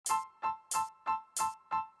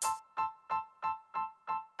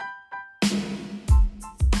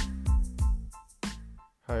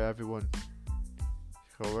everyone.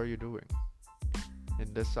 How are you doing?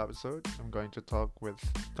 In this episode, I'm going to talk with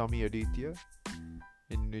Tommy Aditya,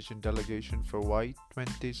 Indonesian delegation for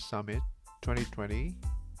Y20 Summit 2020,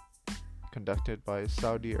 conducted by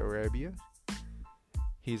Saudi Arabia.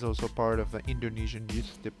 He's also part of the Indonesian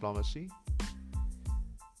youth diplomacy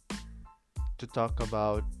to talk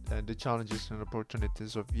about the challenges and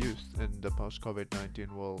opportunities of youth in the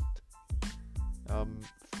post-COVID-19 world. Um,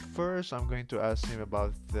 First, I'm going to ask him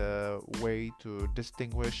about the way to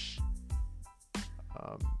distinguish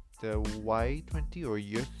um, the Y20 or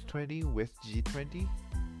Youth 20 with G20.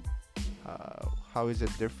 How is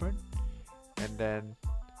it different? And then,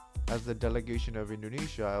 as the delegation of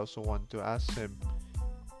Indonesia, I also want to ask him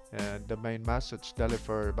the main message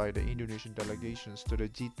delivered by the Indonesian delegations to the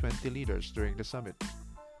G20 leaders during the summit.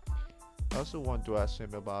 I also want to ask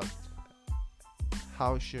him about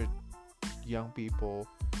how should young people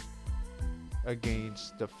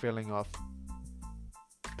against the feeling of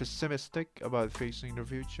pessimistic about facing the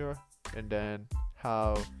future, and then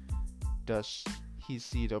how does he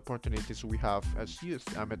see the opportunities we have as youth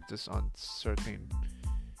amid this uncertain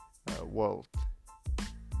world.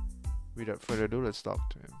 Without further ado, let's talk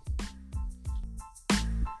to him.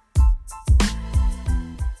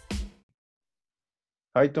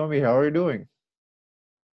 Hi Tommy, how are you doing?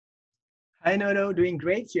 Hi, Nono. Doing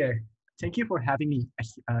great here. Thank you for having me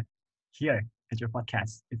here at your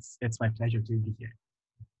podcast. It's my pleasure to be here.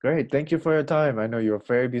 Great, thank you for your time. I know you're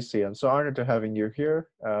very busy. I'm so honored to having you here,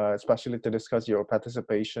 especially to discuss your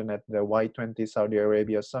participation at the Y20 Saudi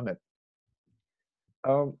Arabia Summit.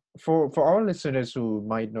 For our listeners who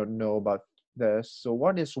might not know about this, so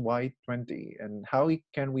what is Y20 and how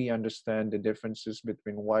can we understand the differences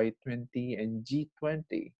between Y20 and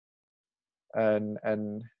G20? And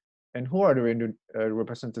and and who are the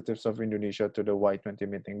representatives of Indonesia to the Y20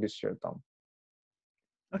 meeting this year, Tom?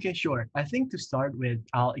 Okay, sure. I think to start with,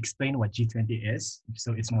 I'll explain what G20 is,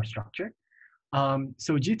 so it's more structured.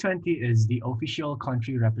 So G20 is the official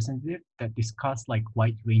country representative that discuss like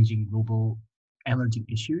wide-ranging global emerging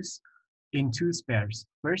issues in two spheres.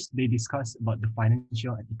 First, they discuss about the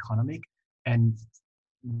financial and economic, and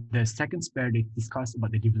the second sphere they discuss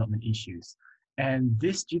about the development issues. And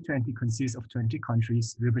this G20 consists of 20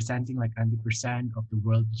 countries representing like 90% of the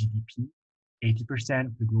world GDP, 80%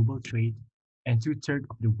 of the global trade, and two-thirds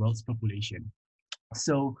of the world's population.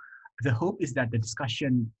 So the hope is that the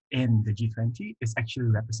discussion in the G20 is actually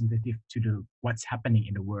representative to the what's happening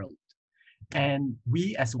in the world. And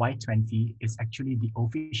we as Y20 is actually the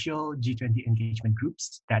official G20 engagement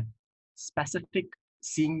groups that specific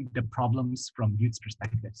seeing the problems from youth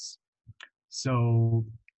perspectives. So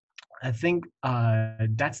I think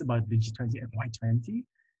that's about the G20 and Y20.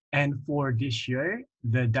 And for this year,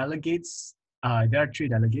 the delegates, there are three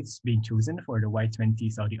delegates being chosen for the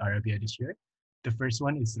Y20 Saudi Arabia this year. The first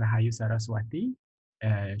one is Rahayu Saraswati.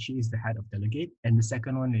 She is the head of delegate. And the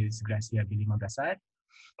second one is Gracia Billy Makassar.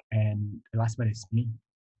 And the last one is me.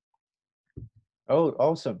 Oh,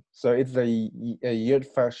 awesome. So it's a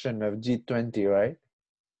youth version of G20, right?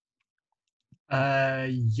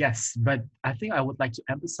 Yes, but I think I would like to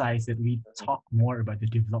emphasize that we talk more about the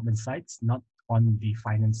development sides, not on the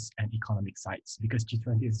finance and economic sides, because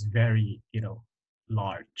G20 is very,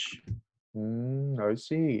 large. I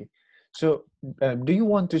see. So, do you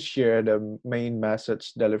want to share the main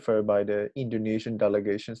message delivered by the Indonesian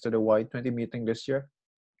delegations to the Y20 meeting this year?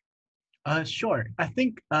 Sure. I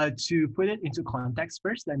think to put it into context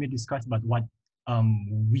first, let me discuss about what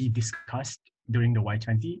we discussed during the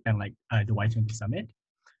Y20 and like the Y20 summit.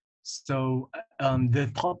 So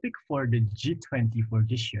the topic for the G20 for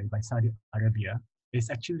this year by Saudi Arabia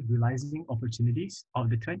is actually realizing opportunities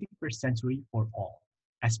of the 21st century for all,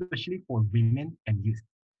 especially for women and youth.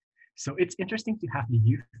 So it's interesting to have the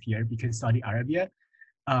youth here because Saudi Arabia,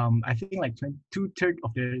 I think like two-thirds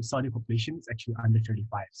of the Saudi population is actually under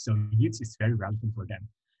 35. So youth is very relevant for them.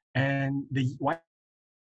 And the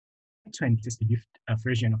Y20 is the youth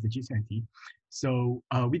version of the G20. So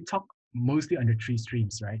we talk mostly under three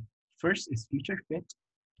streams, right? First is future fit,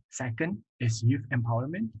 second is youth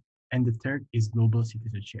empowerment, and the third is global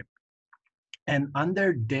citizenship. And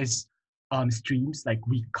under this streams, like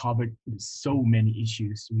we covered so many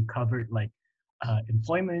issues. We covered like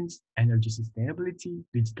employment, energy sustainability,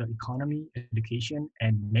 digital economy, education,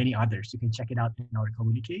 and many others. You can check it out in our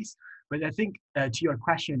communiques. But I think to your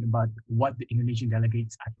question about what the Indonesian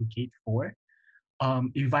delegates advocate for,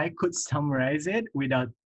 if I could summarize it without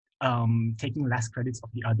taking less credits of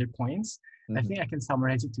the other points, I think I can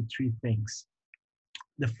summarize it to three things.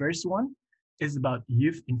 The first one is about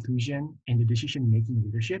youth inclusion in the decision-making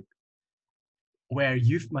leadership. where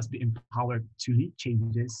youth must be empowered to lead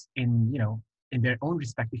changes in, in their own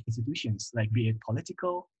respective institutions, like be it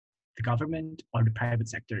political, the government, or the private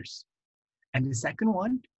sectors. And the second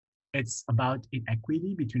one, it's about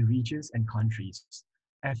inequity between regions and countries.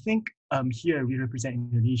 I think here we represent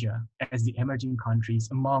Indonesia as the emerging countries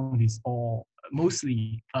among these all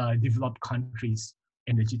mostly developed countries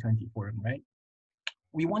in the G20 forum, right?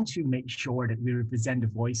 We want to make sure that we represent the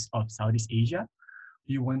voice of Southeast Asia.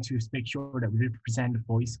 We want to make sure that we represent the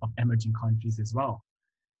voice of emerging countries as well.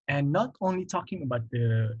 And not only talking about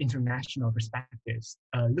the international perspectives,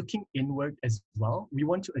 looking inward as well, we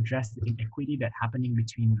want to address the inequity that's happening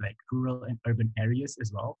between like rural and urban areas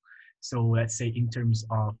as well. So let's say in terms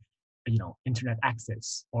of, internet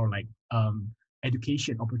access or like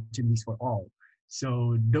education opportunities for all.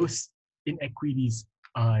 So those inequities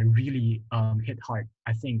really hit hard,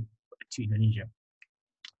 I think, to Indonesia.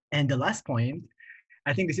 And the last point,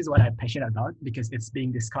 I think this is what I'm passionate about because it's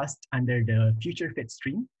being discussed under the Future Fit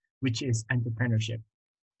stream, which is entrepreneurship.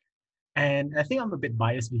 And I think I'm a bit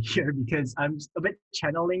biased here because I'm a bit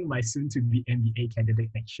channeling my soon-to-be MBA candidate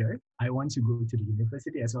next year. I want to go to the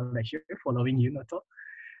university as well next year, following you, Noto.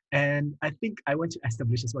 And I think I want to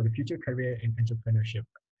establish as well the future career in entrepreneurship.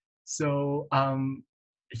 So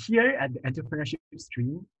here at the entrepreneurship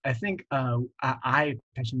stream, I think I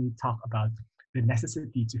passionately talk about the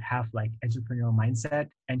necessity to have like entrepreneurial mindset,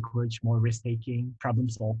 encourage more risk taking, problem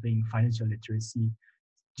solving, financial literacy,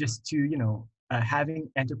 just to having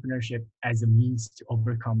entrepreneurship as a means to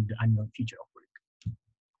overcome the unknown future of work.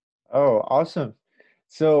 Oh, awesome.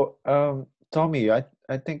 So, Tommy, I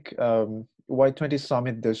think Y20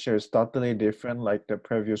 Summit this year is totally different like the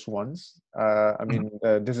previous ones. I mean,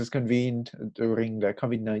 this is convened during the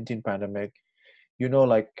COVID-19 pandemic.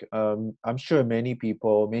 I'm sure many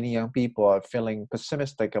many young people are feeling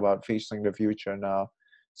pessimistic about facing the future now.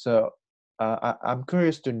 So I'm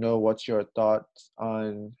curious to know what's your thoughts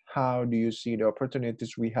on how do you see the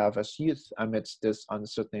opportunities we have as youth amidst this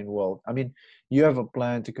uncertain world? I mean, you have a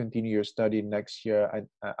plan to continue your study next year.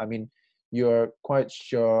 I mean, you're quite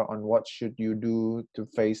sure on what should you do to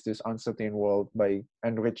face this uncertain world by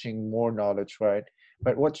enriching more knowledge, right?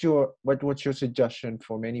 But what's your suggestion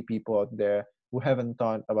for many people out there who haven't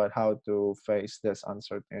thought about how to face this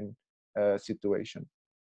uncertain situation?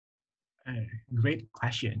 Great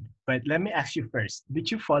question. But let me ask you first, did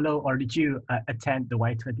you follow or did you attend the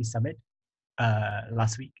Y20 Summit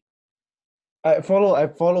last week? I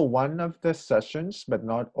follow one of the sessions, but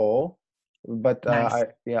not all. But Nice.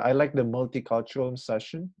 I like the multicultural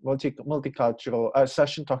session, multicultural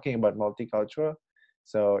session talking about multicultural.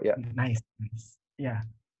 So yeah. Nice. Yeah.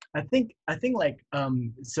 I think like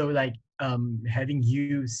so like having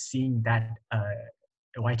you seeing that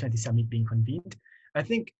Y20 Summit being convened, I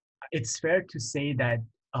think it's fair to say that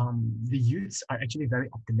the youths are actually very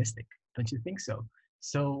optimistic. Don't you think so?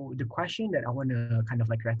 So the question that I want to kind of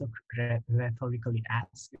like rhetorically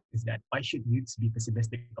ask is that why should youths be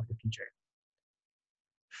pessimistic of the future?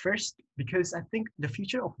 First, because I think the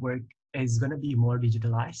future of work is going to be more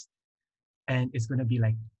digitalized and it's going to be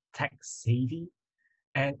like tech savvy.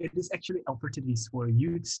 And it is actually opportunities for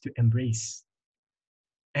youths to embrace.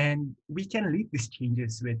 And we can lead these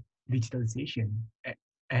changes with digitalization.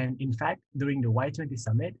 And in fact, during the Y20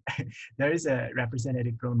 Summit, there is a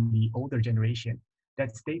representative from the older generation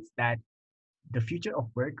that states that the future of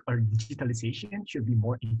work or digitalization should be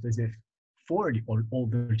more inclusive for the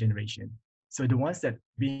older generation. So the ones that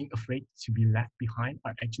being afraid to be left behind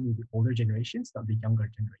are actually the older generations, not the younger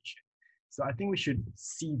generation. So I think we should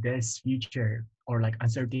see this future or like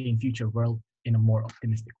uncertain future world in a more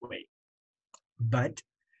optimistic way. But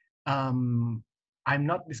I'm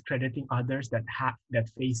not discrediting others that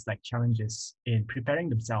face like challenges in preparing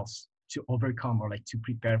themselves to overcome or like to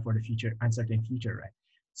prepare for the future, uncertain future, right?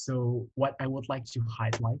 So what I would like to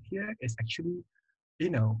highlight here is actually,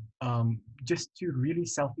 just to really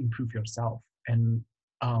self-improve yourself and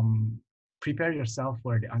prepare yourself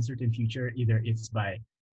for the uncertain future. Either it's by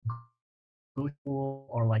go to school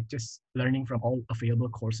or like just learning from all available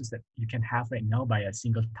courses that you can have right now by a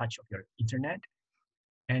single touch of your internet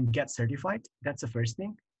and get certified. That's the first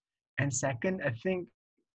thing. And second, I think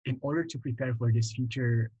in order to prepare for this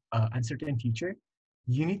future, uncertain future,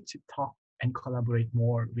 you need to talk and collaborate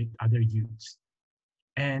more with other youths.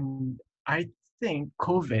 And I think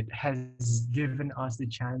COVID has given us the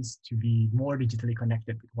chance to be more digitally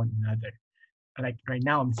connected with one another. Like right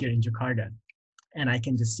now, I'm here in Jakarta, and I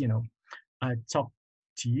can just talk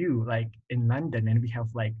to you like in London, and we have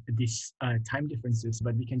like these time differences,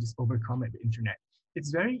 but we can just overcome it with internet. It's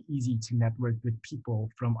very easy to network with people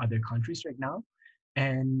from other countries right now,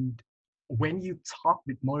 and when you talk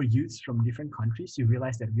with more youths from different countries, you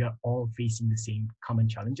realize that we are all facing the same common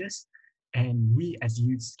challenges. And we as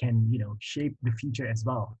youths can, shape the future as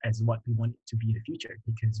well as what we want it to be the future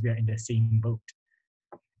because we are in the same boat.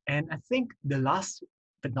 And I think the last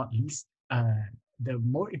but not least, the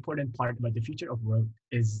more important part about the future of work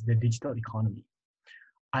is the digital economy.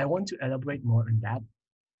 I want to elaborate more on that,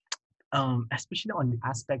 especially on the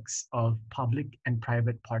aspects of public and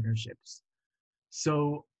private partnerships.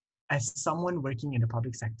 So, as someone working in the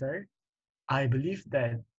public sector, I believe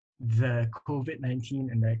that the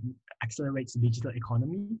COVID-19 and that accelerates the digital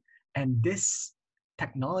economy, and this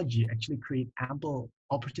technology actually create ample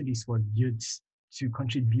opportunities for youths to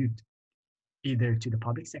contribute either to the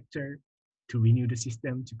public sector, to renew the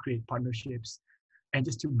system, to create partnerships, and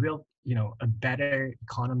just to build, a better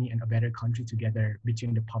economy and a better country together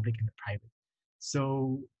between the public and the private.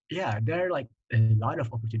 So yeah, there are like a lot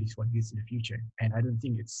of opportunities for youth in the future, and I don't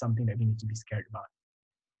think it's something that we need to be scared about.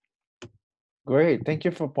 Great. Thank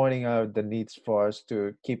you for pointing out the needs for us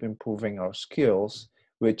to keep improving our skills,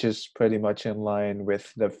 which is pretty much in line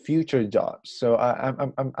with the future jobs. So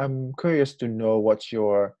I'm curious to know what's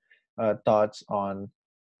your thoughts on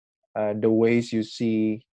the ways you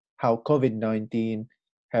see how COVID-19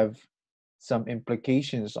 have some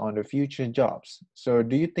implications on the future jobs. So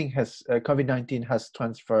do you think has COVID-19 has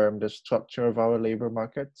transformed the structure of our labor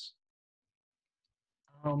markets?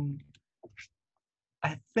 Um,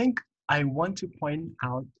 I think I want to point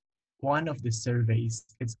out one of the surveys.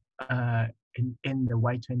 It's in the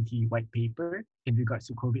Y20 white paper in regards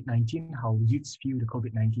to COVID-19, how youths view the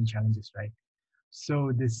COVID-19 challenges, right?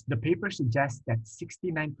 So the paper suggests that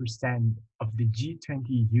 69% of the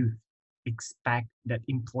G20 youth expect that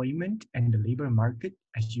employment and the labor market,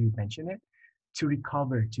 as you mentioned it, to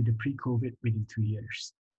recover to the pre-COVID within 2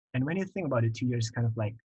 years. And when you think about it, 2 years kind of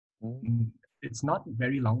like Mm. it's not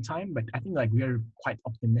very long time, but I think like we are quite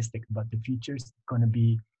optimistic about the future's gonna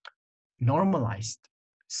be normalized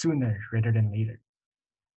sooner rather than later.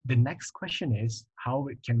 The next question is how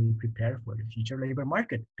can we prepare for the future labor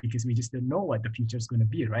market? Because we just don't know what the future is going to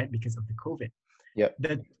be, right? Because of the COVID. Yep.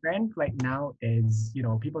 The trend right now is,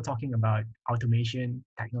 people talking about automation,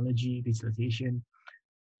 technology, digitalization,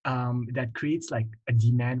 that creates like a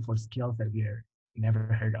demand for skills that we're never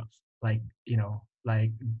heard of. Like,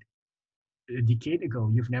 like a decade ago,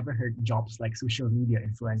 you've never heard jobs like social media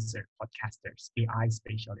influencer, podcasters, AI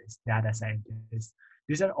specialists, data scientists.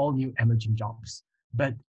 These are all new emerging jobs.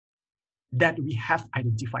 But that we have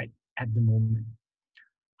identified at the moment.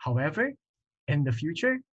 However, in the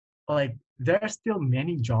future, like there are still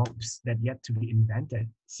many jobs that yet to be invented.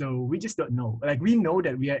 So we just don't know. Like we know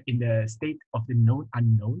that we are in the state of the known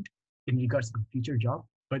unknown in regards to future job,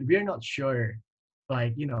 but we are not sure,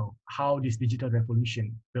 like how this digital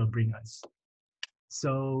revolution will bring us.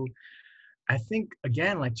 So I think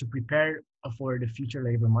again, like to prepare for the future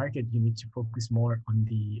labor market, you need to focus more on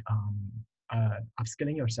the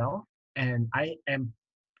upskilling yourself. And I am,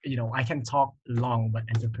 I can talk long about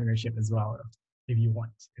entrepreneurship as well if you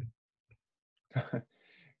want to.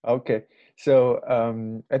 Okay, so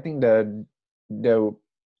I think the the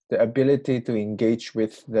ability to engage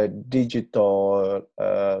with the digital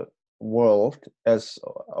world as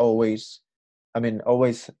always, I mean,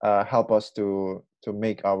 always help us to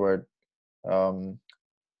make our um,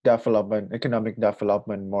 development, economic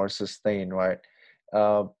development more sustained, right?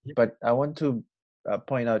 Uh, Yep. but I want to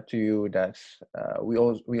point out to you that we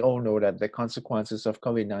all know that the consequences of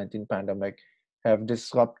COVID-19 pandemic have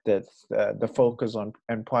disrupted the focus on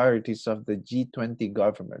and priorities of the G20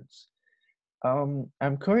 governments.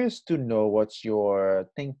 I'm curious to know what's your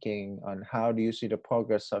thinking on how do you see the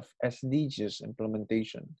progress of SDGs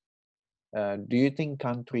implementation? Do you think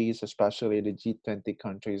countries, especially the G20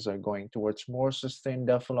 countries, are going towards more sustained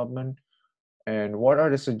development? And what are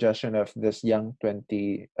the suggestion of this young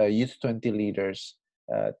 20, youth 20 leaders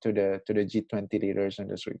to the G20 leaders in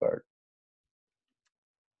this regard?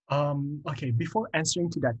 Okay, before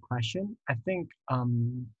answering to that question, I think,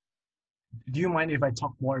 do you mind if I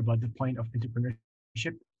talk more about the point of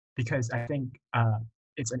entrepreneurship? Because I think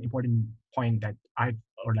it's an important point that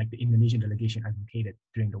or like the Indonesian delegation advocated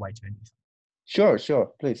during the Y20. Sure,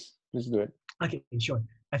 sure. Please do it. Okay, sure.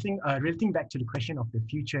 I think relating back to the question of the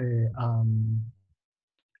future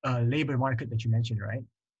labor market that you mentioned, right?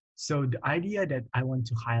 So the idea that I want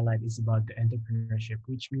to highlight is about the entrepreneurship,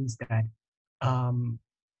 which means that um,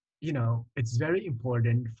 it's very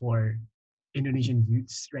important for Indonesian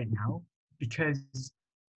youths right now because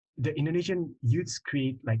the Indonesian youths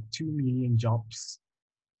create like 2 million jobs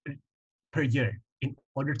per year in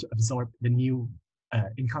order to absorb the new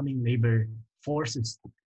incoming labor forces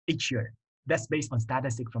each year. That's based on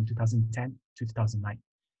statistics from 2010 to 2009.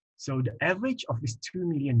 So the average of this 2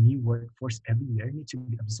 million new workforce every year need to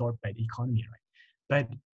be absorbed by the economy, right? But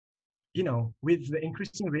with the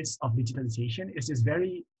increasing risk of digitalization, it's just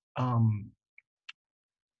very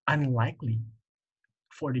unlikely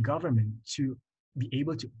for the government to be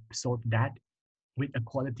able to absorb that with a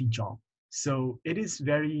quality job. So it is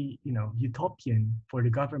very, utopian for the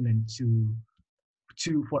government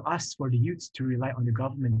for us, for the youth to rely on the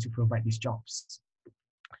government to provide these jobs.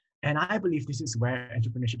 And I believe this is where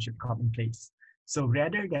entrepreneurship should come in place. So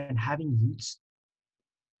rather than having youths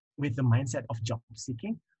with the mindset of job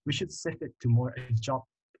seeking, we should shift it to more a job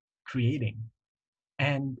creating.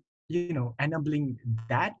 And enabling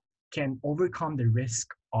that can overcome the risk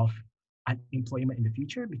of unemployment in the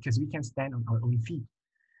future because we can stand on our own feet.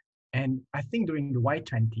 And I think during the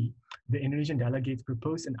Y20, the Indonesian delegates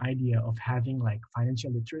proposed an idea of having like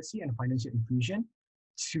financial literacy and financial inclusion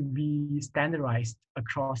to be standardized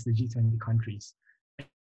across the G20 countries.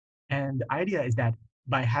 And the idea is that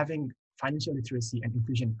by having financial literacy and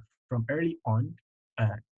inclusion from early on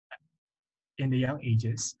uh, in the young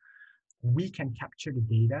ages, we can capture the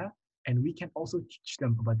data and we can also teach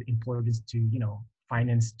them about the importance to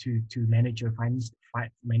finance, to manage your finance.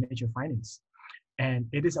 And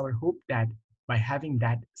it is our hope that by having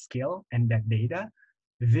that skill and that data,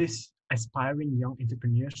 this aspiring young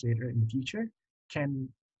entrepreneurs later in the future can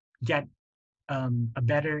get a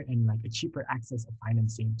better and like a cheaper access of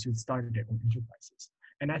financing to start their own enterprises.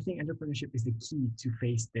 And I think entrepreneurship is the key to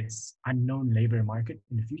face this unknown labor market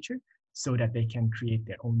in the future so that they can create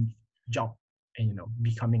their own job and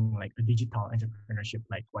becoming like a digital entrepreneurship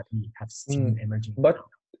like what we have seen emerging. But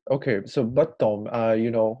okay, so but Tom,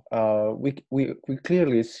 we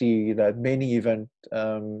clearly see that many even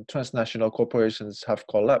transnational corporations have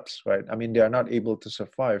collapsed, right? I mean, they are not able to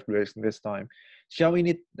survive during this time. Shall we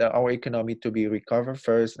need our economy to be recovered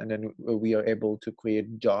first, and then we are able to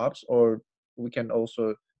create jobs, or we can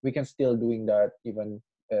still doing that even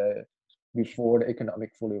before the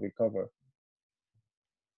economic fully recover?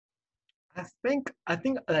 I think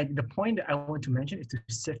like the point that I want to mention is to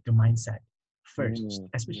shift the mindset first,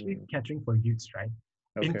 especially catering for youths, right?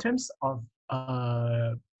 Okay. In terms of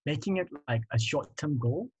making it like a short-term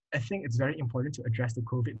goal, I think it's very important to address the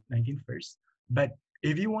COVID-19 first. But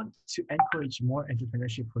if you want to encourage more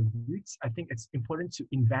entrepreneurship for youths, I think it's important to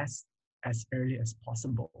invest as early as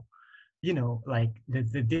possible. Like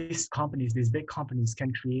these big companies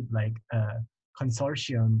can create like a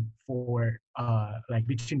consortium for like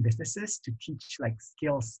between businesses to teach like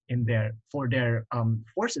skills for their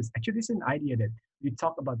forces. Actually, this is an idea that we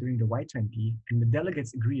talked about during the Y20, and the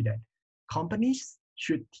delegates agree that companies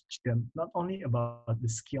should teach them not only about the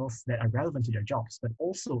skills that are relevant to their jobs, but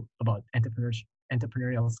also about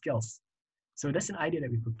entrepreneurial skills. So that's an idea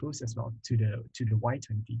that we propose as well to the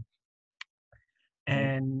Y20.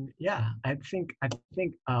 And yeah, I think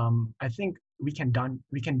we can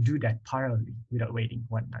do that parallelly without waiting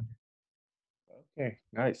one another. Okay,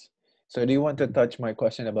 nice. So do you want to touch my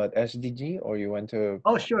question about SDG, or you want to?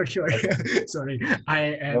 Oh, sure. Sorry,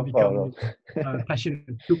 I am becoming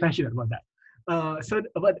too passionate about that. So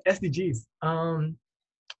about SDGs,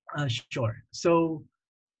 sure. So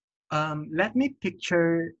let me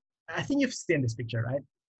picture. I think you've seen this picture, right?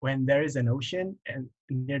 When there is an ocean and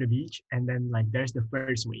near the beach, and then like there's the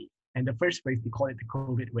first wave, and the first wave we call it the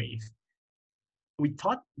COVID wave. We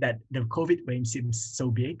thought that the COVID wave seems so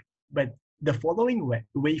big, but the following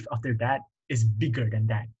wave after that is bigger than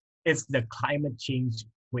that. It's the climate change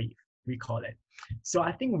wave, we call it. So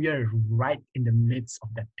I think we are right in the midst of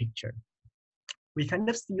that picture. We kind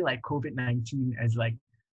of see like COVID-19 as like,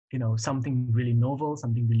 something really novel,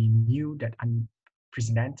 something really new that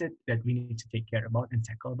unprecedented that we need to take care about and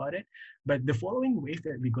tackle about it. But the following wave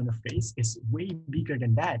that we're going to face is way bigger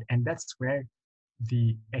than that. And that's where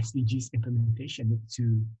the SDGs implementation needs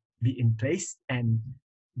to be in place. And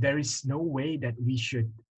there is no way that we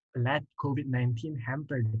should let COVID-19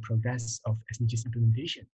 hamper the progress of SDGs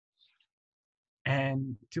implementation.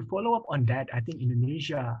 And to follow up on that, I think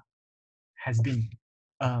Indonesia has been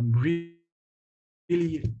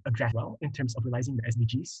really aggressive well in terms of realizing the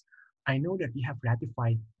SDGs. I know that we have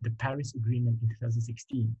ratified the Paris Agreement in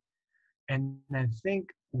 2016. And I think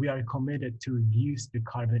we are committed to reduce the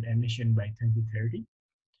carbon emission by 2030.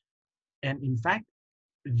 And in fact,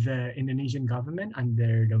 the Indonesian government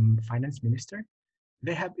under the finance minister,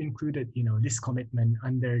 they have included, this commitment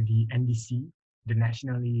under the NDC, the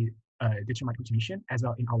nationally determined contribution, as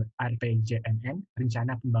well in our RPJMN,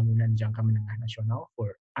 Rencana Pembangunan Jangka Menengah Nasional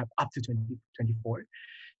for up to 2024.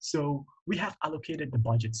 So we have allocated the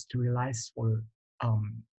budgets to realize for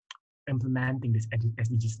implementing these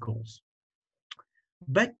SDGs goals.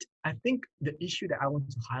 But I think the issue that I want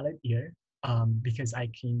to highlight here, because I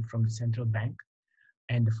came from the central bank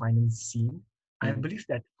and the finance scene, I believe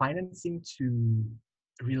that financing to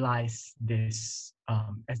realize this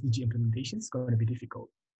SDG implementation is going to be difficult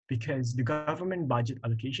because the government budget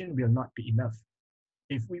allocation will not be enough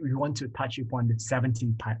if we want to touch upon the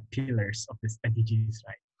 17 pillars of this SDGs,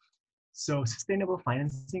 right? So sustainable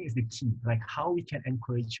financing is the key, like how we can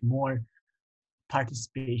encourage more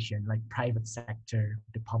participation, like private sector,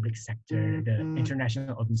 the public sector, the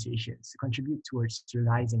international organizations to contribute towards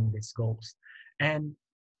realizing these goals. And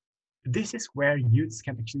this is where youths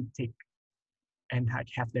can actually take and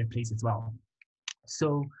have their place as well.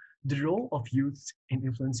 So the role of youth in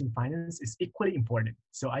influencing finance is equally important.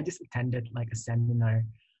 So I just attended like a seminar,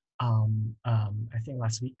 I think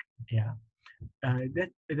last week, yeah,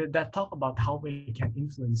 that talk about how we can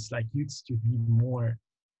influence like youths to be more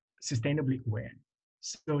sustainably aware.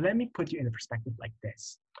 So let me put you in a perspective like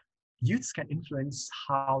this. Youths can influence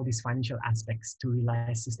how these financial aspects to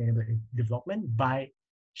realize sustainable development by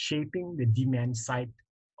shaping the demand side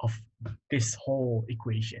of this whole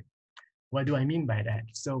equation. What do I mean by that?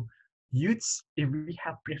 So youths, if we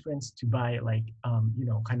have preference to buy like,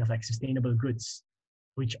 kind of like sustainable goods,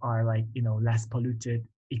 which are like, less polluted,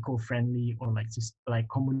 eco-friendly, or like just like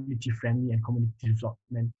community friendly and community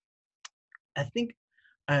development, I think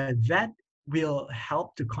that will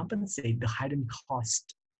help to compensate the hidden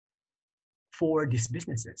cost for these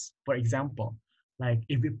businesses. For example, like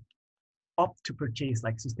if we opt to purchase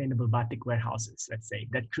like sustainable batik warehouses, let's say,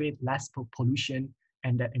 that create less pollution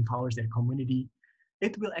and that empowers their community,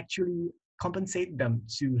 it will actually compensate them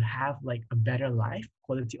to have like a better life,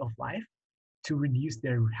 quality of life, to reduce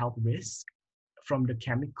their health risk from the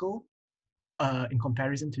chemical in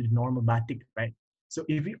comparison to the normal batik, right? So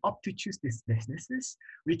if we opt to choose these businesses,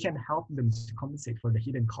 we can help them to compensate for the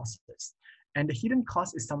hidden costs. And the hidden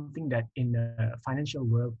cost is something that in the financial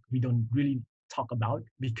world, we don't really talk about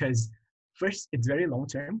because first, it's very long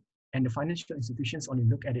term, and the financial institutions only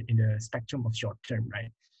look at it in the spectrum of short term, right?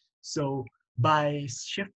 So by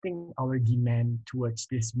shifting our demand towards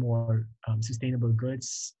this more sustainable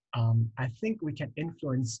goods, I think we can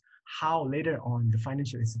influence how later on the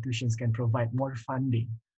financial institutions can provide more funding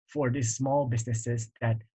for these small businesses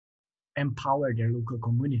that empower their local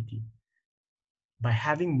community. By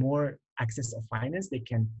having more access of finance, they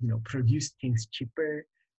can produce things cheaper,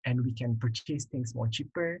 and we can purchase things more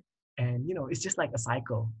cheaper. And it's just like a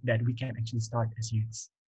cycle that we can actually start as youths.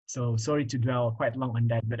 So sorry to dwell quite long on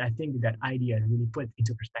that, but I think that idea really put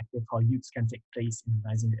into perspective how youths can take place in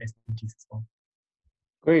realizing the SDGs as well.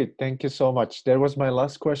 Great, thank you so much. That was my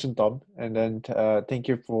last question, Tom. And then thank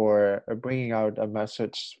you for bringing out a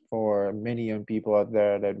message for many young people out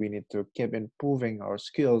there that we need to keep improving our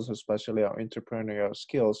skills, especially our entrepreneurial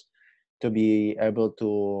skills, to be able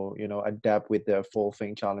to adapt with the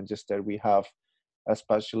evolving challenges that we have,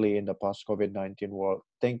 especially in the post-COVID-19 world.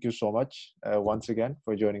 Thank you so much once again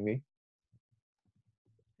for joining me.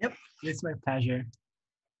 Yep, it's my pleasure.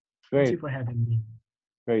 Great. Thank you for having me.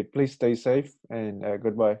 Great. Please stay safe and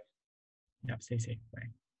goodbye. Yep, stay safe.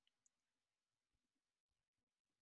 Bye.